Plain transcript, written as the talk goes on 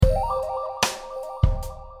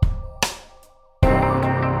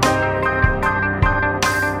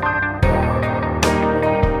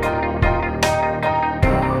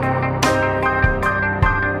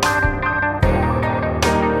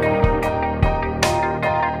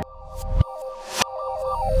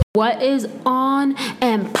What is on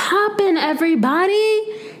and poppin', everybody?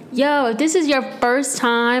 Yo, if this is your first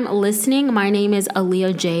time listening, my name is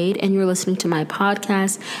Aaliyah Jade, and you're listening to my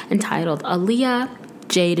podcast entitled Aaliyah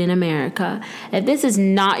Jade in America. If this is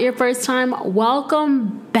not your first time,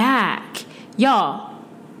 welcome back. Y'all,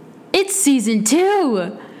 it's season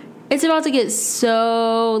 2. It's about to get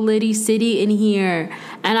so litty city in here,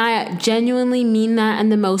 and I genuinely mean that in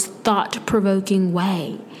the most thought-provoking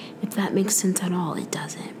way. If that makes sense at all, it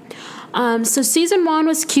doesn't. So season 1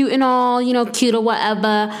 was cute and all, cute or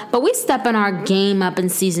whatever, but we stepping our game up in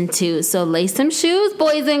season 2. So lace some shoes,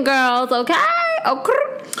 boys and girls, okay?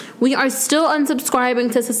 We are still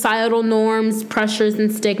unsubscribing to societal norms, pressures,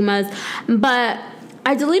 and stigmas, but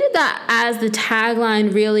I deleted that as the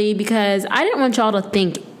tagline really because I didn't want y'all to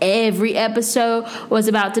think every episode was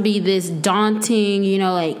about to be this daunting,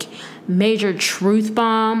 major truth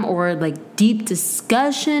bomb or deep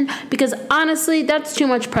discussion, because honestly that's too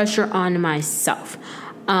much pressure on myself.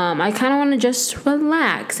 I kind of want to just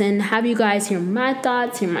relax and have you guys hear my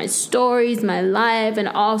thoughts, hear my stories, my life, and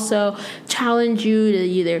also challenge you to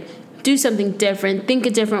either do something different, think a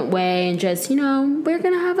different way, and just, we're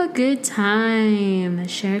gonna have a good time,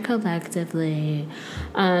 share collectively.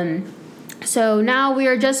 So now we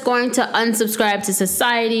are just going to unsubscribe to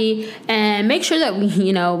society and make sure that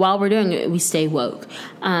we, while we're doing it, we stay woke.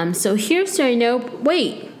 So here's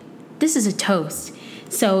wait, this is a toast.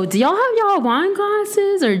 So do y'all have y'all wine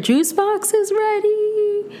glasses or juice boxes ready?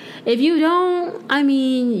 If you don't,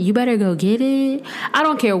 you better go get it. I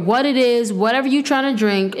don't care what it is, whatever you trying to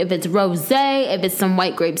drink. If it's rosé, if it's some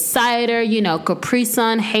white grape cider, Capri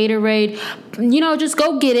Sun, Haterade, just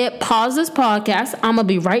go get it. Pause this podcast. I'm going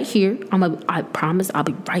to be right here. I promise I'll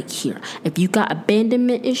be right here. If you got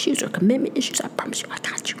abandonment issues or commitment issues, I promise you, I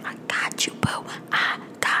got you, boo. I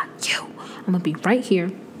got you. I'm going to be right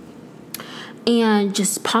here. And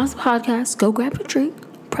just pause the podcast, go grab a drink,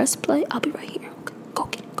 press play. I'll be right here. Go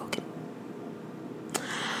get it.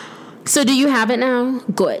 So do you have it now?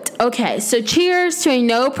 Good. Okay, so cheers to a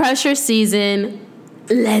no pressure season.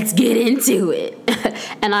 Let's get into it.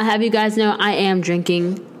 And I'll have you guys know I am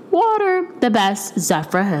drinking water, the best,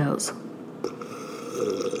 Zephyr Hills.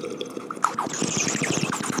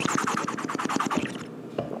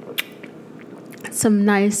 Some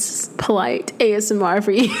nice, polite ASMR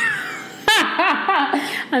for you.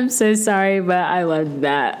 I'm so sorry, but I love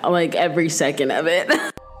that. Every second of it.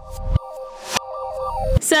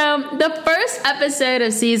 So the first episode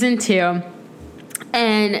of season 2,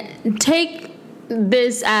 and take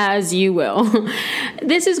this as you will.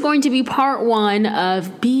 This is going to be part 1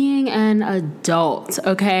 of being an adult,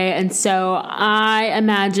 okay? And so I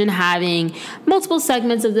imagine having multiple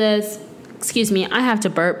segments of this. Excuse me, I have to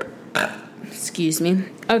burp. Excuse me.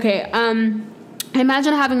 Okay, I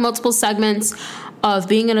imagine having multiple segments of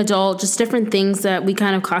being an adult, just different things that we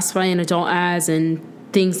kind of classify an adult as and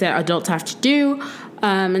things that adults have to do.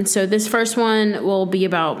 And so this first one will be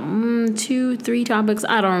about 2-3 topics.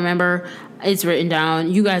 I don't remember. It's written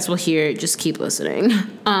down. You guys will hear it. Just keep listening.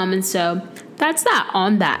 And so that's that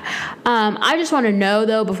on that. I just want to know,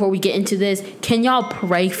 though, before we get into this, can y'all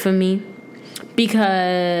pray for me?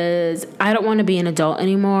 Because I don't want to be an adult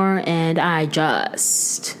anymore, and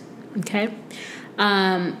okay?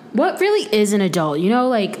 What really is an adult?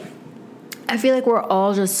 I feel like we're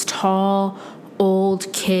all just tall,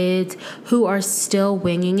 old kids who are still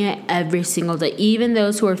winging it every single day. Even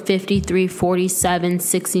those who are 53, 47,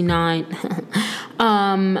 69.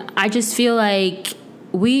 I just feel like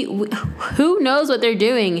we who knows what they're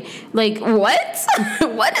doing? What?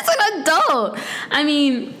 What is an adult?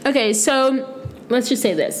 Okay, so let's just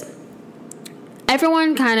say this.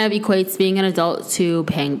 Everyone kind of equates being an adult to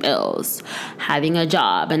paying bills, having a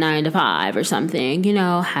job, a 9-to-5 or something,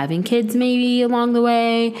 having kids maybe along the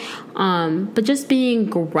way, but just being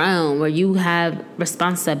grown where you have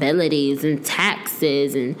responsibilities and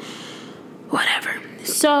taxes and whatever.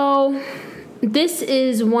 So this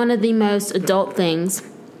is one of the most adult things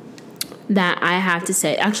that I have to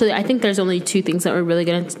say. Actually, I think there's only 2 things that we're really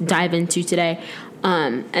going to dive into today.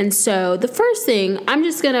 And so the first thing, I'm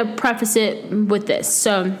just going to preface it with this.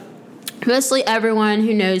 So mostly everyone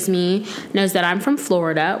who knows me knows that I'm from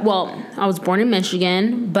Florida. Well, I was born in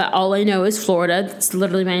Michigan, but all I know is Florida. It's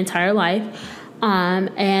literally my entire life.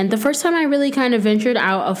 And the first time I really kind of ventured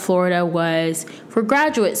out of Florida was for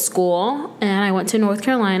graduate school. And I went to North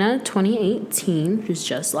Carolina 2018, which was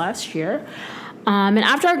just last year. And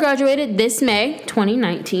after I graduated this May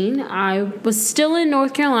 2019, I was still in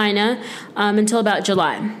North Carolina until about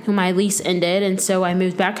July when my lease ended. And so I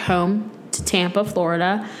moved back home to Tampa,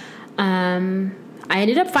 Florida. I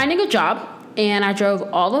ended up finding a job and I drove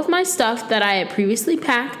all of my stuff that I had previously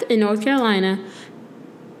packed in North Carolina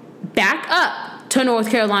back up to North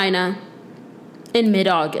Carolina in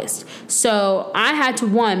mid-August. So I had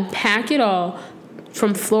to, pack it all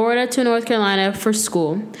from Florida to North Carolina for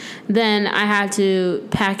school. Then I had to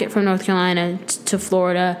pack it from North Carolina to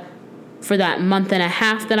Florida for that month and a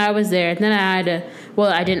half that I was there. Then I had to,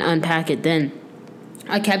 I didn't unpack it then.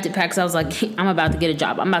 I kept it packed because I was like, I'm about to get a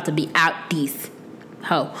job. I'm about to be out this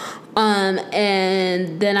hoe.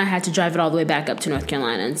 And then I had to drive it all the way back up to North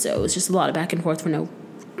Carolina. And so it was just a lot of back and forth for no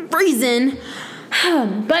reason.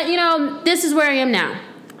 But, this is where I am now.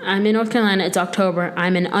 I'm in North Carolina. It's October.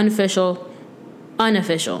 I'm an unofficial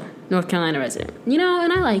North Carolina resident.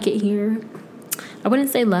 And I like it here. I wouldn't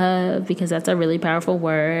say love because that's a really powerful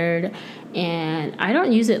word. And I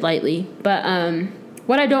don't use it lightly. But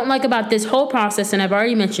what I don't like about this whole process, and I've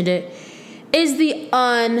already mentioned it, is the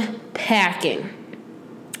unpacking.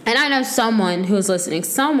 And I know someone who's listening,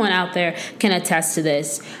 someone out there can attest to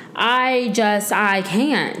this. I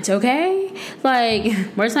can't, okay? Like,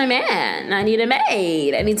 where's my man? I need a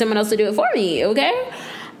maid. I need someone else to do it for me, okay?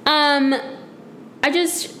 I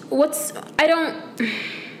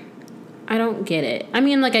don't get it. I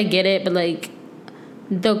mean, like, I get it, but, like,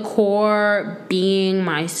 the core being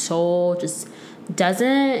my soul just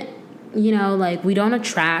doesn't, like, we don't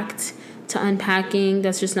attract to unpacking.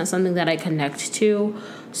 That's just not something that I connect to.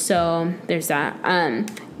 So there's that.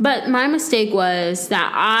 But my mistake was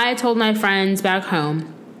that I told my friends back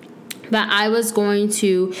home that I was going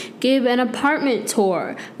to give an apartment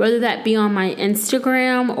tour, whether that be on my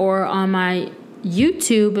Instagram or on my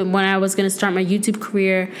YouTube. And when I was going to start my YouTube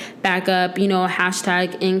career back up,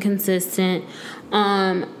 hashtag inconsistent.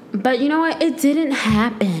 But you know what? It didn't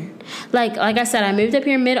happen. Like I said, I moved up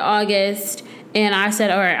here mid-August and I said,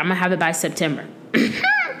 all right, I'm going to have it by September.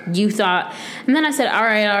 You thought. And then I said, all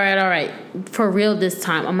right. For real this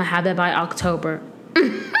time, I'm going to have it by October.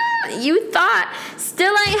 You thought.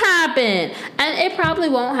 Still ain't happened. And it probably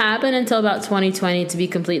won't happen until about 2020, to be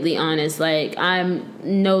completely honest. Like, I'm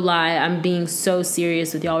no lie. I'm being so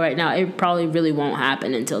serious with y'all right now. It probably really won't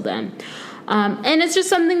happen until then. And it's just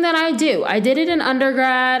something that I do. I did it in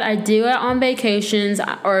undergrad. I do it on vacations,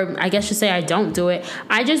 or I guess you say I don't do it.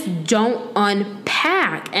 I just don't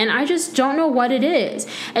unpack, and I just don't know what it is.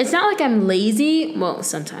 It's not like I'm lazy. Well,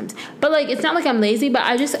 sometimes, but like it's not like I'm lazy. But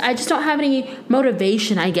I just don't have any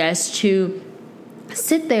motivation, I guess, to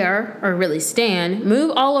sit there or really stand,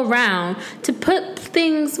 move all around to put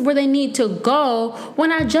things where they need to go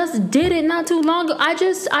when I just did it not too long ago. I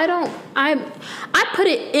put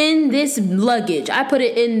it in this luggage. I put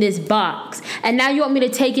it in this box. And now you want me to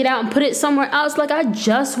take it out and put it somewhere else? Like, I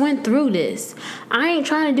just went through this. I ain't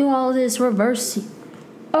trying to do all this reversing.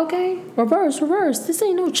 Okay? Reverse. This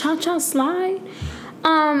ain't no cha-cha slide.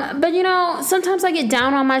 But sometimes I get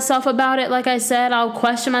down on myself about it. Like I said, I'll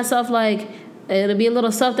question myself, like, it'll be a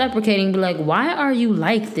little self-deprecating, but like, why are you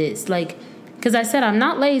like this? Like, because I said I'm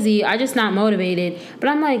not lazy, I just not motivated. But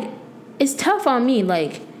I'm like, it's tough on me.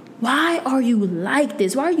 Like, why are you like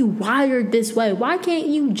this? Why are you wired this way? Why can't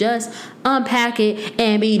you just unpack it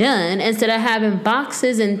and be done instead of having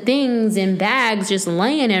boxes and things and bags just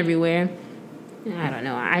laying everywhere? I don't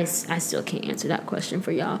know. I still can't answer that question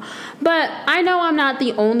for y'all. But I know I'm not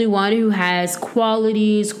the only one who has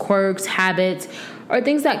qualities, quirks, habits, or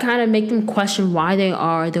things that kind of make them question why they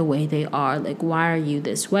are the way they are. Like, why are you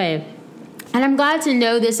this way? And I'm glad to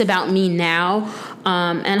know this about me now.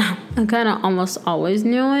 And I kind of almost always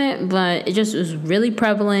knew it, but it just was really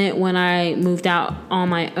prevalent when I moved out on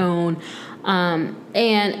my own.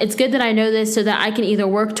 And it's good that I know this so that I can either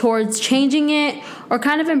work towards changing it or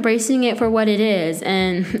kind of embracing it for what it is.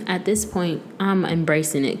 And at this point, I'm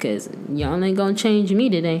embracing it because y'all ain't gonna change me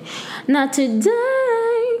today. Not today.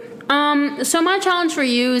 So my challenge for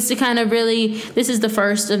you is to kind of really, this is the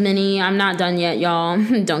first of many. I'm not done yet, y'all.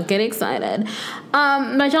 Don't get excited.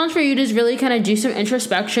 My challenge for you is really kind of do some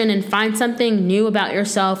introspection and find something new about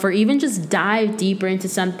yourself, or even just dive deeper into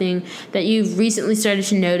something that you've recently started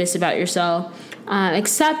to notice about yourself.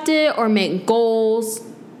 Accept it or make goals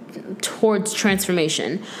towards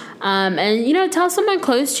transformation. And tell someone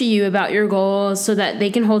close to you about your goals so that they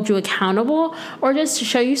can hold you accountable or just to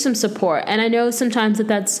show you some support. And I know sometimes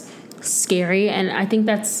that's scary, and I think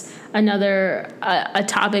that's another a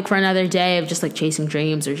topic for another day of just like chasing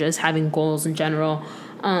dreams or just having goals in general.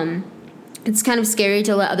 It's kind of scary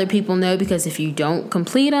to let other people know, because if you don't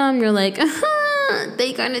complete them, you're like,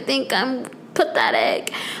 they're gonna think I'm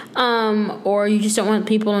pathetic, or you just don't want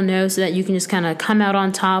people to know so that you can just kind of come out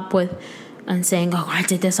on top with and saying, oh, I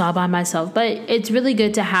did this all by myself. But it's really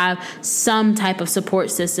good to have some type of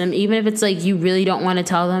support system. Even if it's like you really don't want to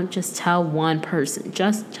tell them, just tell one person.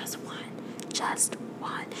 Just one.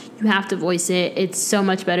 You have to voice it. It's so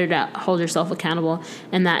much better to hold yourself accountable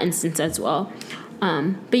in that instance as well.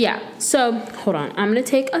 But yeah, so hold on. I'm going to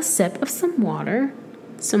take a sip of some water.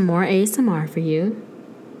 Some more ASMR for you.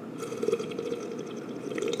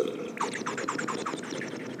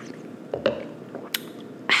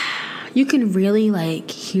 You can really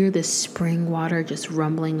like hear the spring water just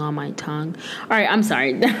rumbling on my tongue. All right, I'm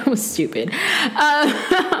sorry. That was stupid.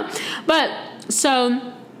 But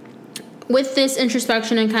so with this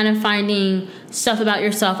introspection and kind of finding stuff about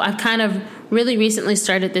yourself, I've kind of really recently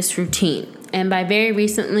started this routine. And by very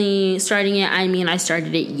recently starting it, I mean I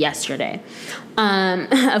started it yesterday.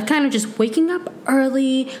 Of kind of just waking up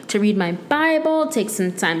early to read my Bible, take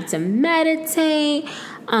some time to meditate.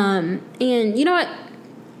 And you know what?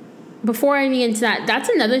 Before I get into that, that's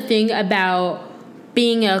another thing about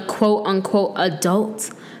being a quote-unquote adult.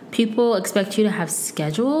 People expect you to have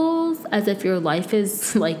schedules as if your life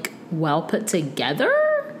is, like, well put together.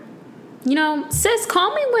 You know, sis,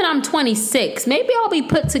 call me when I'm 26. Maybe I'll be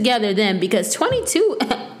put together then, because 22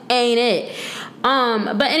 ain't it.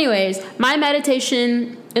 But anyways, my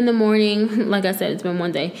meditation in the morning, like I said, it's been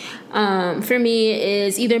one day, for me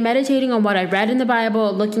is either meditating on what I read in the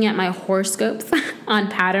Bible, looking at my horoscopes on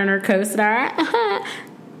Pattern or CoStar,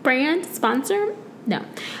 brand, sponsor, no,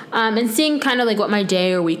 and seeing kind of like what my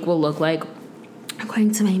day or week will look like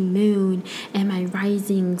according to my moon and my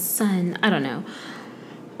rising sun, I don't know.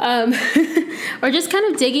 Or just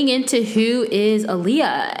kind of digging into who is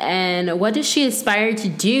Aaliyah and what does she aspire to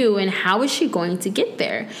do and how is she going to get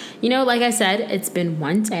there? You know, like I said, it's been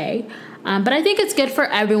one day, but I think it's good for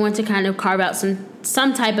everyone to kind of carve out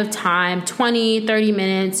some type of time, 20, 30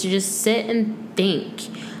 minutes to just sit and think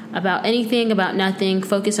about anything, about nothing,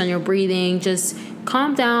 focus on your breathing, just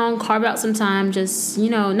calm down, carve out some time, just, you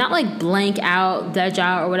know, not like blank out, veg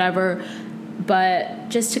out or whatever, but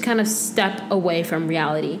just to kind of step away from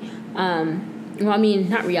reality. Well, I mean,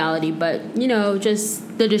 not reality, but, you know,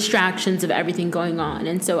 just the distractions of everything going on.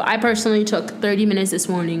 And so I personally took 30 minutes this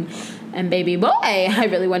morning, and baby boy, I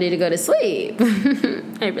really wanted to go to sleep.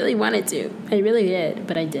 I really wanted to. I really did,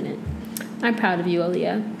 but I didn't. I'm proud of you,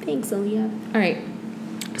 Aaliyah. Thanks, Aaliyah. All right.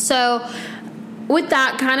 So with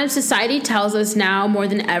that, kind of society tells us now more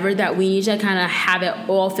than ever that we need to kind of have it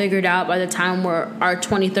all figured out by the time our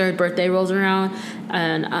 23rd birthday rolls around.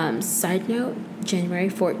 And side note, January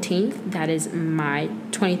 14th, that is my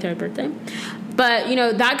 23rd birthday. But, you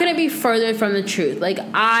know, that couldn't be further from the truth. Like,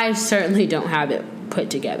 I certainly don't have it put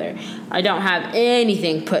together. I don't have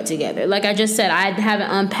anything put together. Like I just said, I haven't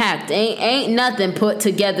unpacked. Ain't nothing put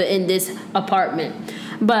together in this apartment.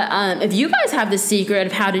 But if you guys have the secret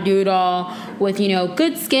of how to do it all with, you know,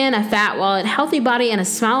 good skin, a fat wallet, healthy body, and a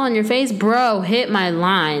smile on your face, bro, hit my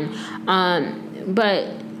line. But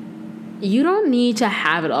you don't need to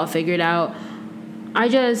have it all figured out.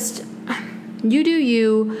 You do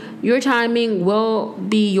you. Your timing will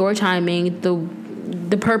be your timing.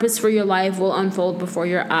 The purpose for your life will unfold before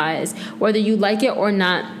your eyes. Whether you like it or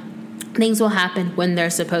not, things will happen when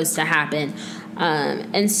they're supposed to happen.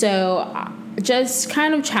 And so just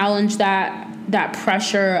kind of challenge that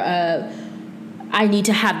pressure of, I need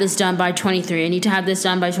to have this done by 23. I need to have this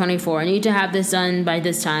done by 24. I need to have this done by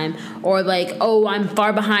this time. Or like, oh, I'm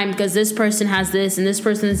far behind because this person has this and this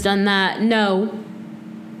person's done that. No.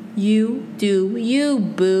 You do you,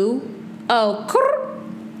 boo. Oh,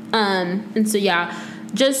 and so yeah,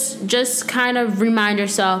 just kind of remind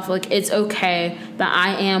yourself, like, it's okay that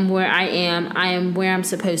I am where I am. I am where I'm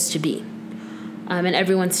supposed to be. And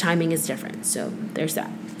everyone's timing is different. So there's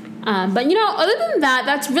that. But, you know, other than that,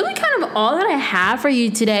 that's really kind of all that I have for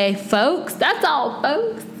you today, folks. That's all,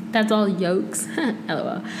 folks. That's all, yokes.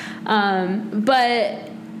 LOL. But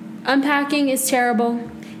unpacking is terrible.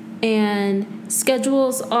 And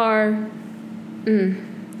schedules are, I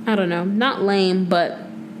don't know, not lame, but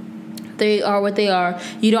they are what they are.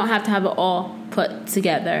 You don't have to have it all put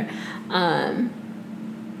together.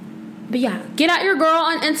 But yeah, get at your girl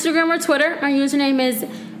on Instagram or Twitter. My username is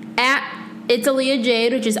It's Aaliyah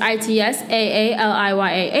Jade, which is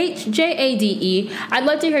ITSAALIYAHJADE. I'd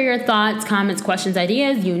love to hear your thoughts, comments, questions,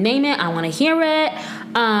 ideas, you name it. I want to hear it.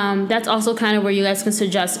 That's also kind of where you guys can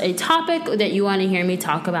suggest a topic that you want to hear me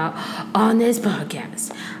talk about on this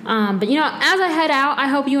podcast. But, you know, as I head out, I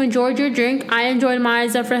hope you enjoyed your drink. I enjoyed my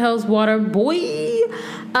Zephyr Hills water, boy.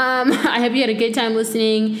 I hope you had a good time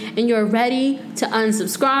listening and you're ready to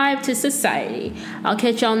unsubscribe to society. I'll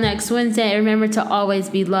catch y'all next Wednesday. Remember to always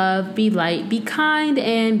be love, be light, be kind,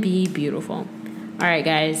 and be beautiful. All right,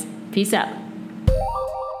 guys. Peace out.